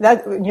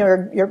that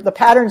the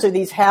patterns are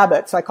these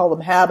habits. I call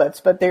them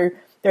habits, but they're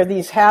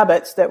these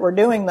habits that we're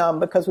doing them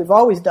because we've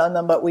always done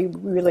them, but we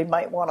really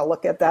might want to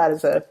look at that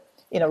as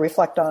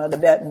reflect on it a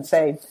bit and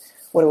say,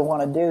 what do we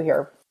want to do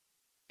here?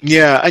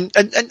 Yeah, and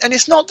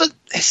it's not that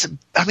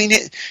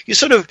you're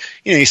sort of,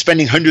 you're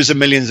spending hundreds of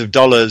millions of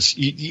dollars,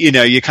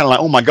 you're kind of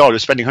like, oh my God, we're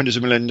spending hundreds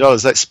of millions of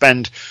dollars. Let's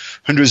spend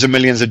hundreds of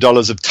millions of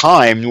dollars of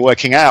time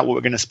working out what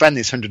we're going to spend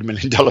these $100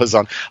 million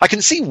on. I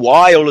can see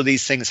why all of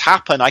these things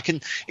happen. I can,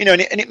 and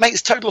it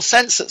makes total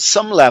sense at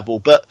some level,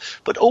 but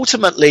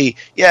ultimately,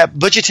 yeah,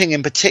 budgeting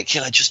in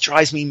particular just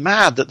drives me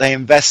mad that they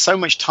invest so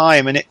much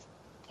time, and it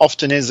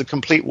often is a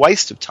complete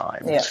waste of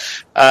time.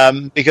 Yeah.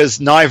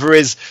 Because neither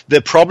is the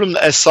problem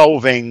that they're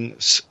solving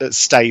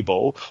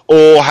stable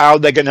or how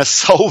they're going to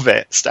solve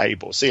it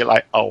stable. So you're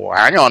like, oh,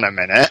 hang on a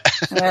minute.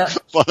 Yeah.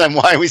 Well, then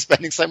why are we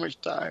spending so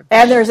much time?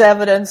 And there's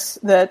evidence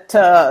that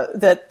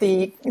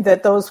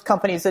those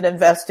companies that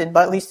invest in,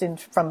 but at least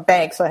from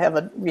banks, I have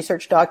a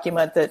research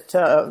document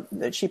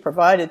that she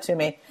provided to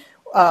me,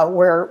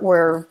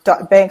 where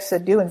banks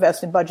that do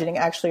invest in budgeting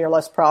actually are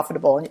less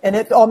profitable. And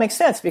it all makes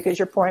sense because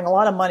you're pouring a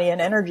lot of money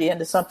and energy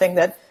into something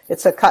that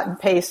it's a cut and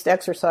paste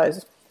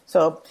exercise.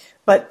 So,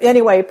 but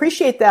anyway,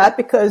 appreciate that,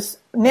 because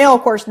now,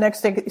 of course,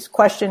 next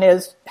question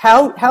is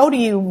how do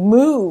you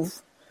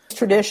move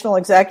traditional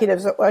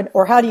executives,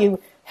 or how do you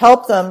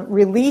help them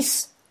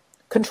release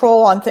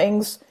control on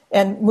things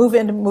and move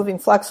into moving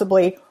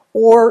flexibly,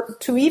 or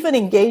to even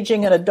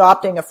engaging and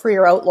adopting a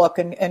freer outlook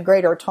and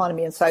greater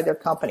autonomy inside their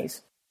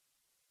companies?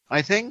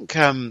 I think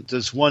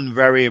there's one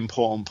very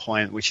important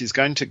point, which is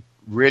going to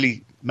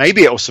really,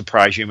 maybe it'll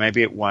surprise you,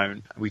 maybe it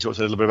won't. We talked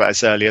a little bit about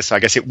this earlier, so I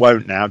guess it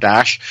won't now,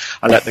 Dash.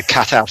 I let the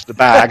cat out of the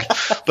bag.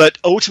 But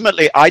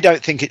ultimately, I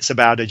don't think it's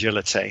about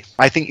agility.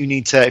 I think you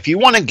need to, if you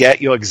want to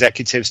get your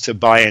executives to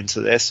buy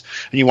into this,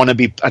 and you want to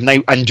be, and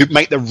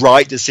make the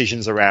right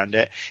decisions around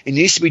it, it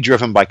needs to be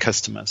driven by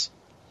customers.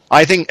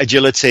 I think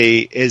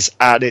agility is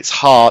at its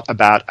heart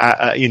about,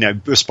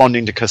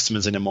 responding to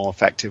customers in a more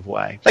effective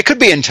way. They could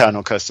be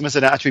internal customers.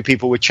 They don't have to be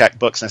people with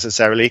checkbooks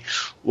necessarily.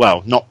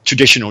 Well, not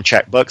traditional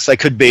checkbooks. They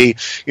could be,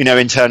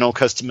 internal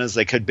customers.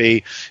 They could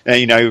be,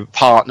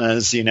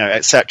 partners,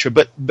 etc.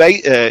 But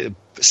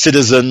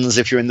citizens,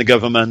 if you're in the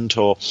government,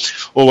 or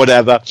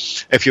whatever,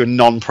 if you're a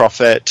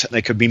non-profit,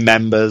 they could be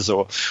members,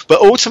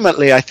 but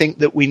ultimately I think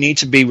that we need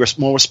to be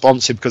more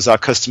responsive because our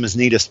customers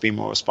need us to be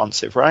more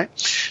responsive, right?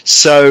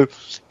 So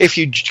if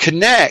you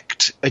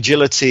connect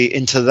agility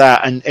into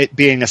that, and it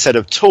being a set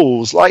of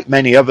tools like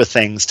many other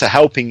things to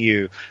helping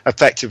you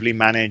effectively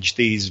manage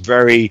these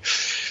very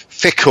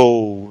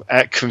fickle,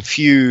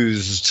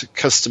 confused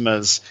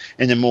customers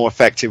in a more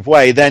effective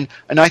way, then,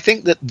 and I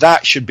think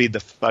that should be the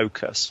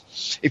focus.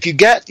 If you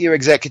get your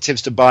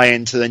executives to buy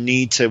into the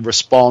need to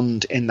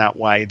respond in that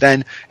way,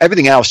 then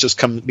everything else just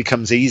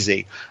becomes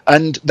easy.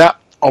 And that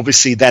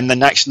obviously then the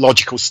next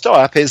logical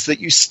step is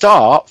that you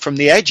start from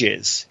the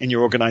edges in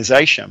your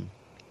organization.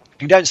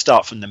 You don't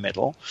start from the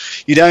middle.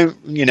 You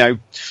don't,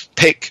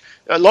 pick.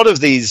 A lot of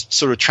these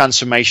sort of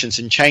transformations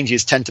and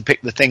changes tend to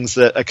pick the things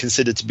that are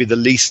considered to be the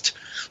least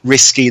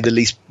risky, the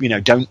least,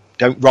 don't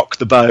rock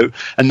the boat.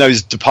 And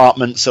those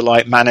departments are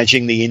like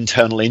managing the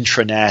internal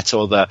intranet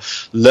or the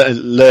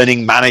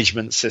learning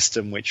management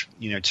system, which,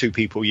 two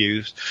people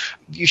use.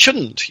 You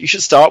shouldn't. You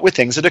should start with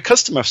things that are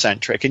customer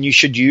centric, and you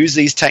should use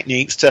these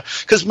techniques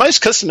because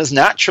most customers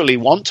naturally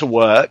want to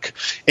work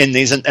in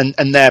these,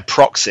 and their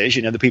proxies,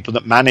 the people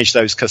that manage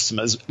those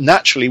customers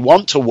naturally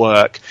want to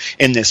work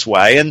in this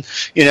way. And,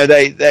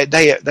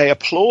 they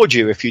applaud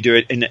you if you do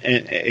it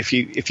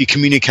if you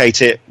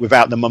communicate it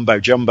without the mumbo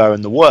jumbo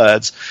and the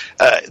words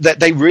that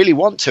they really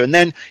want to. And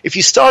then if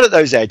you start at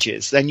those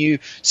edges, then you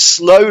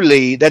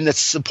slowly, then the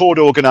support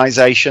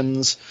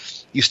organizations,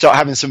 you start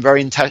having some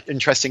very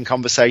interesting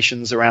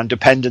conversations around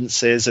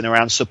dependencies and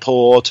around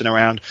support and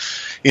around,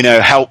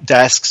 help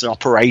desks and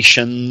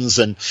operations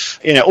and,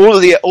 all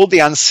the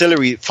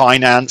ancillary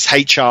finance,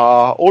 HR,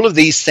 all of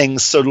these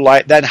things sort of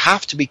like then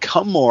have to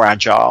become more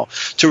agile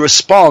to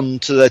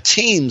respond to the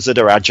teams that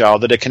are agile,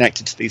 that are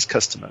connected to these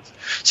customers.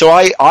 So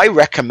I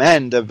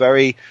recommend a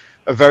very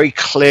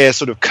clear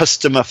sort of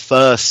customer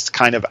first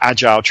kind of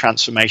agile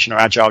transformation or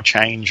agile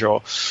change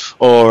or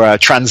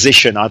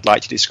transition, I'd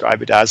like to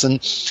describe it as.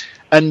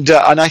 And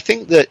I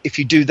think that if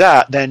you do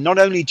that, then not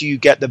only do you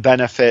get the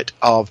benefit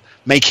of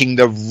making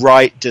the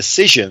right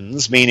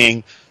decisions,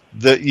 meaning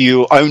that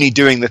you're only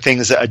doing the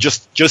things that are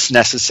just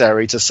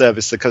necessary to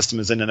service the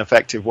customers in an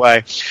effective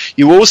way,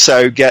 you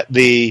also get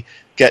the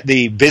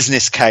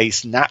business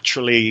case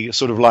naturally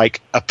sort of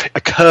like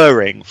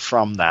occurring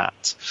from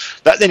that.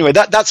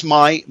 That's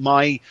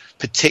my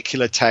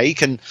particular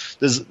take, and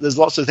there's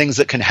lots of things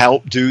that can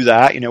help do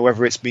that,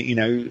 whether it's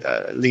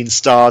lean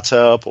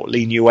startup or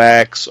lean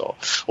UX or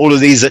all of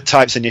these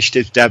types of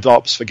initiatives,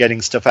 DevOps for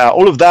getting stuff out.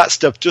 All of that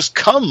stuff just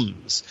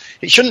comes.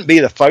 It shouldn't be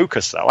the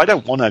focus though. I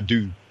don't want to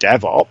do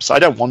DevOps. I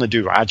don't want to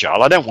do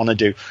Agile.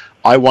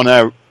 I want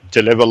to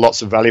deliver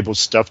lots of valuable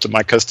stuff to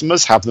my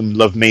customers, have them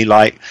love me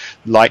like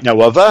no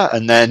other,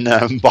 and then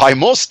buy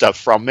more stuff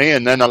from me,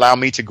 and then allow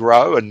me to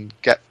grow and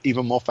get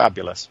even more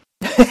fabulous.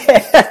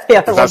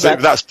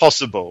 That's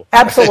possible.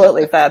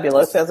 Absolutely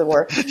fabulous, as it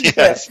were.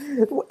 Yes.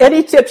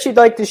 Any tips you'd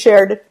like to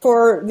share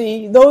for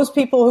those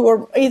people who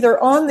are either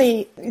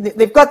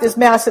they've got this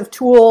massive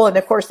tool, and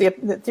of course the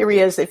theory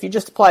is if you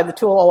just apply the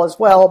tool all is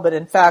well, but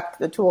in fact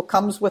the tool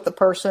comes with the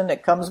person,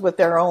 it comes with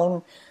their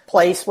own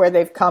place where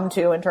they've come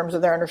to in terms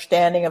of their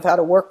understanding of how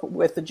to work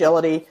with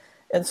agility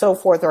and so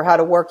forth, or how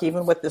to work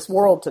even with this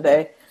world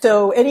today.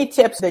 So any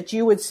tips that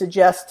you would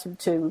suggest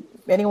to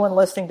anyone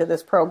listening to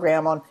this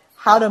program on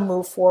how to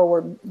move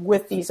forward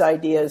with these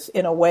ideas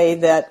in a way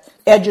that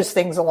edges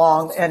things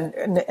along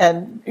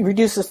and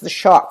reduces the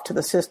shock to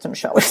the system,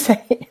 shall we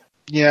say?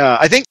 Yeah,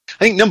 I think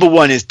number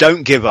one is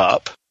don't give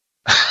up.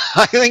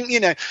 I think,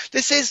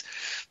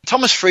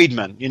 Thomas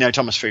Friedman,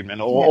 Thomas Friedman,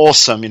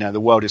 awesome,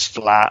 the world is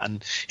flat.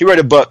 And he wrote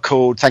a book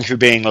called Thank You for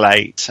Being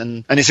Late.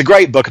 And it's a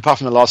great book, apart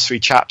from the last 3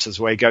 chapters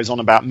where he goes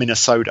on about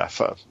Minnesota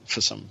for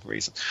some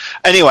reason.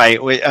 Anyway,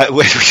 I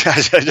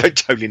don't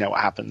totally know what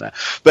happened there.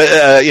 But,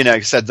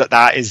 said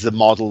that is the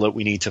model that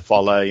we need to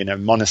follow,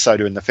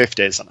 Minnesota in the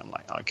 50s. And I'm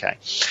like, okay.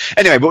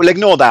 Anyway, but we'll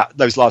ignore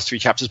those last 3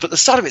 chapters. But the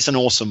start of it's an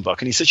awesome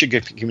book. And he's such a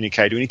good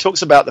communicator. And he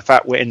talks about the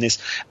fact we're in this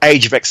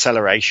age of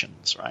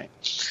accelerations, right?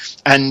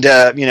 And,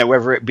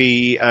 whether it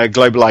be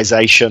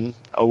globalization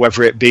or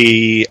whether it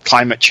be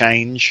climate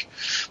change,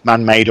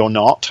 man-made or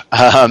not,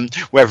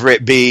 whether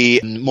it be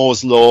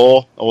Moore's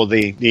Law or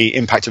the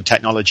impact of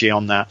technology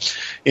on that,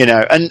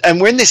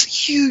 and we're in this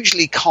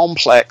hugely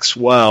complex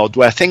world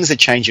where things are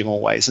changing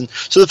always. And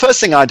so the first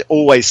thing I'd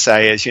always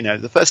say is,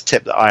 the first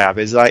tip that I have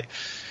is like,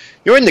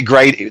 you're in the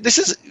great,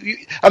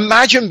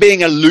 imagine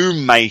being a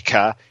loom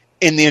maker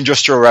in the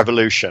Industrial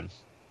Revolution,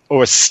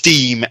 or a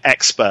steam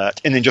expert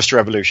in the Industrial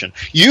Revolution.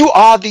 You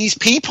are these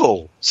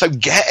people, so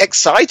get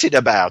excited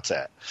about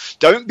it.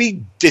 Don't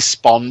be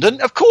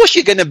despondent. Of course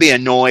you're going to be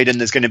annoyed and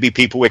there's going to be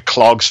people with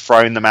clogs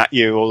throwing them at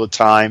you all the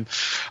time.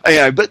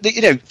 But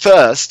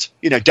first,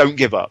 don't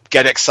give up.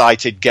 Get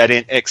excited.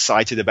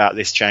 Excited about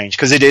this change,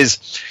 because it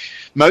is.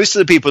 Most of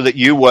the people that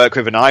you work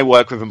with and I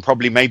work with and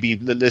probably maybe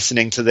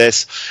listening to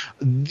this,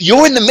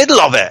 you're in the middle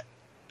of it.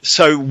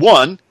 So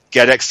one,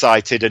 get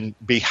excited and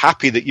be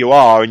happy that you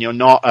are, and you're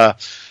not a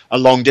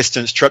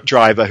long-distance truck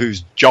driver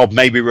whose job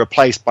may be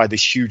replaced by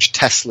this huge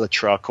Tesla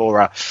truck, or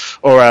a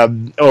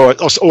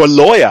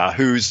lawyer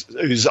whose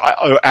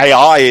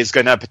AI is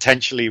going to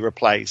potentially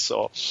replace,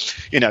 or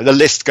the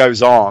list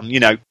goes on.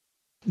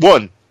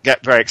 One,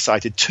 get very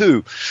excited.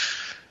 Two,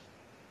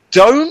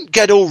 don't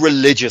get all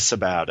religious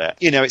about it.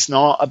 It's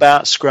not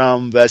about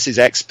Scrum versus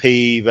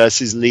XP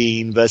versus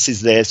Lean versus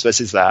this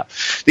versus that.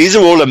 These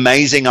are all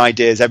amazing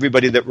ideas.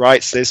 Everybody that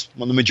writes this,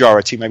 well, the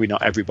majority, maybe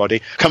not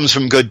everybody, comes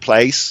from good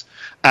place.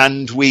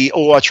 And we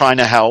all are trying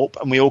to help,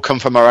 and we all come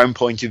from our own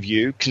point of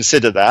view.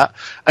 Consider that,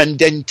 and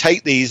then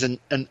take these and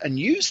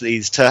use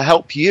these to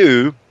help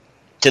you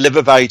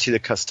deliver value to the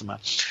customer.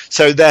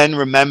 So then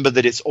remember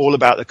that it's all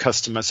about the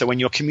customer. So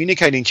when you're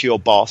communicating to your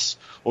boss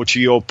or to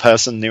your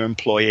person, your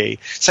employee,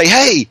 say,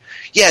 hey,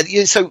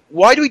 so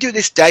why do we do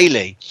this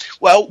daily?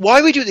 Well,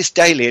 why we do this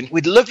daily, and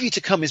we'd love you to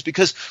come, is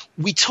because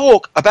we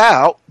talk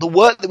about the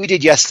work that we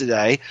did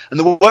yesterday and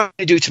the work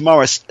we do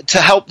tomorrow to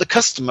help the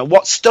customer,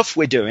 what stuff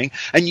we're doing,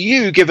 and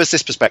you give us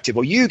this perspective,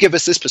 or you give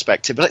us this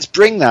perspective. Let's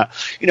bring that.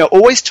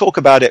 Always talk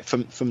about it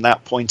from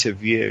that point of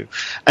view.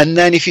 And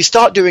then if you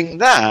start doing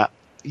that,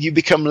 you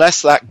become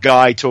less that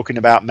guy talking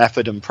about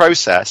method and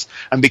process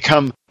and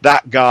become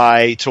that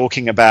guy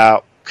talking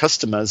about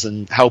customers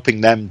and helping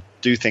them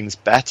do things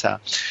better.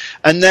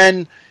 And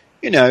then,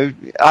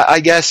 I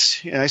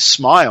guess,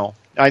 smile.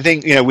 I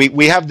think,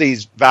 we have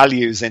these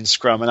values in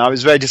Scrum, and I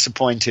was very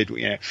disappointed,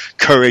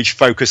 courage,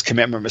 focus,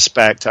 commitment,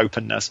 respect,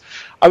 openness.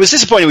 I was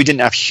disappointed we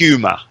didn't have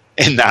humor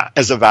in that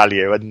as a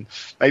value, and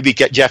maybe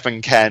get Jeff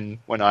and Ken,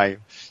 when I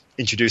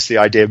introduced the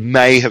idea,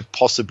 may have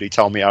possibly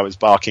told me I was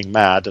barking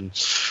mad.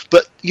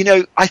 But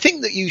I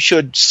think that you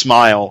should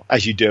smile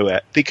as you do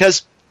it,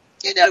 because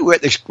we're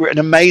at an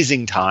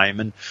amazing time,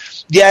 and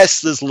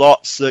yes, there's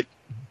lots that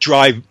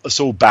drive us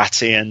all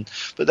batty,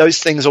 but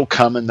those things will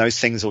come and those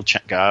things will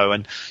go,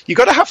 and you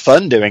got to have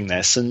fun doing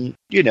this, and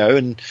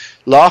and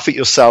laugh at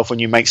yourself when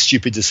you make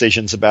stupid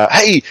decisions about,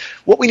 hey,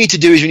 what we need to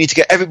do is we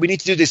need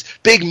to do this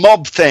big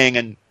mob thing,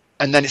 and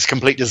then it's a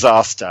complete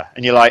disaster,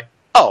 and you're like,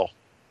 oh,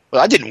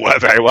 well, that didn't work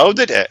very well,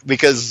 did it?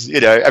 Because,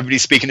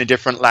 everybody's speaking a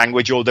different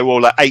language, or they're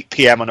all at 8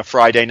 p.m. on a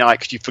Friday night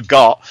because you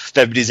forgot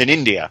that everybody's in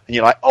India. And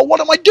you're like, oh, what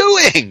am I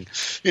doing?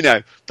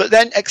 But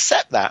then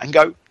accept that and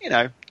go,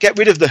 get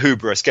rid of the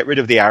hubris, get rid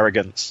of the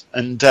arrogance.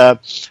 And then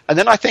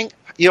I think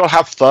you'll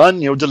have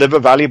fun, you'll deliver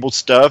valuable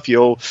stuff,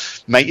 you'll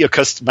make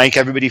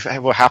everybody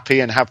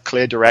happy and have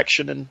clear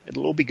direction, and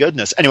it'll all be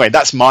goodness. Anyway,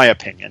 that's my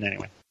opinion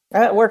anyway.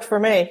 That worked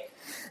for me.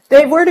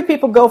 Dave, where do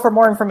people go for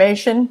more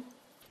information?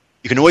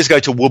 You can always go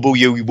to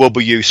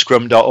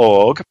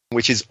wubblescrum.org,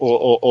 which is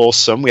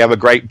awesome. We have a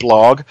great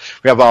blog.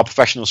 We have our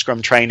professional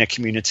Scrum trainer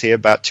community,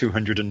 exactly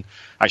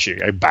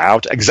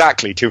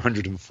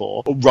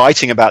 204,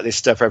 writing about this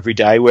stuff every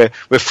day.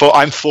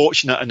 I'm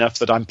fortunate enough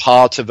that I'm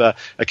part of a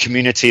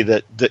community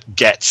that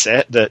gets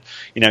it, that,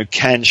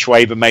 Ken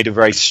Schwaber made a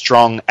very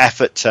strong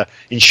effort to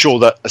ensure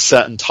that a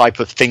certain type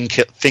of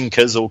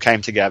thinkers all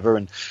came together,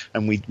 and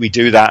we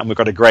do that, and we've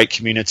got a great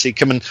community.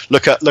 Come and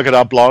look at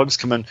our blogs,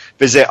 come and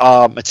visit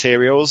our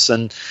materials,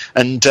 and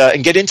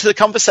get into the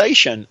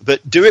conversation,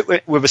 but do it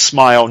with a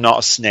smile, not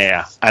a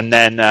sneer, and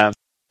then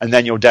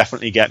you'll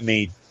definitely get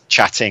me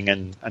chatting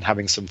and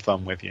having some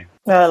fun with you.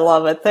 I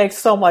love it. Thanks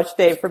so much,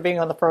 Dave, for being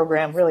on the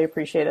program. Really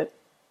appreciate it.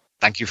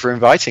 Thank you for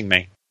inviting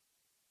me.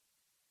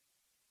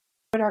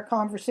 In our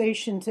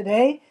conversation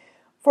today,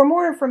 for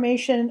more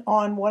information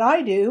on what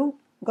I do,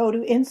 go to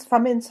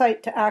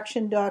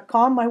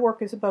FromInsightToAction.com. My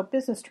work is about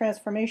business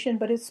transformation,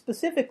 but it's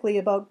specifically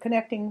about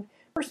connecting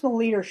personal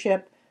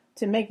leadership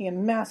to making a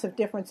massive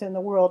difference in the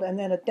world, and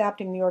then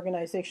adapting the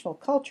organizational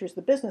cultures,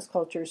 the business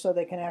cultures, so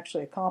they can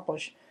actually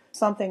accomplish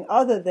something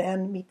other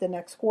than meet the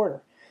next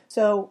quarter.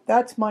 So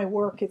that's my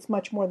work. It's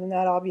much more than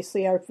that,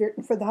 obviously. I've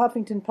written for the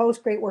Huffington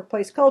Post, Great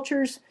Workplace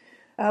Cultures.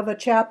 I have a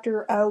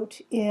chapter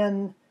out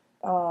in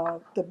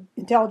The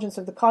Intelligence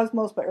of the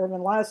Cosmos by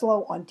Ervin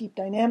Laszlo on deep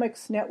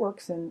dynamics,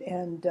 networks, and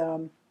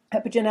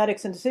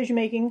epigenetics and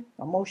decision-making,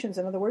 emotions,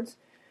 in other words.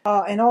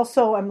 And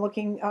also, I'm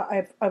looking.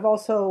 I've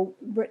also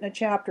written a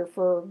chapter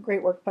for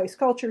Great Workplace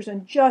Cultures,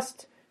 and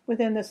just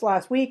within this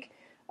last week,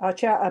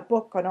 a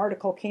book, an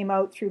article came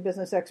out through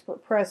Business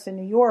Expert Press in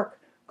New York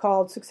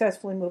called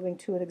 "Successfully Moving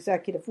to an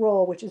Executive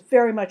Role," which is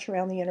very much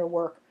around the inner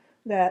work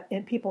that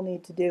people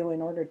need to do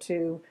in order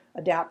to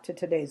adapt to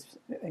today's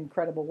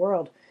incredible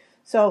world.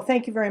 So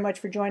thank you very much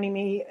for joining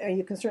me.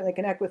 You can certainly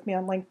connect with me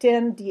on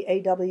LinkedIn,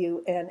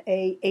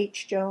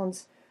 DAWNAH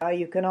Jones.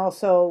 You can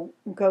also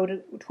go to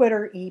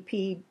Twitter,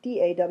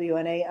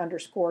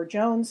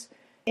 EPDAWNA_Jones.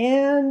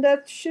 And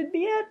that should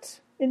be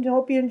it. And I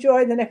hope you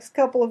enjoy the next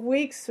couple of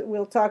weeks.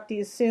 We'll talk to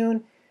you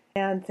soon.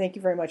 And thank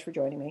you very much for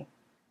joining me.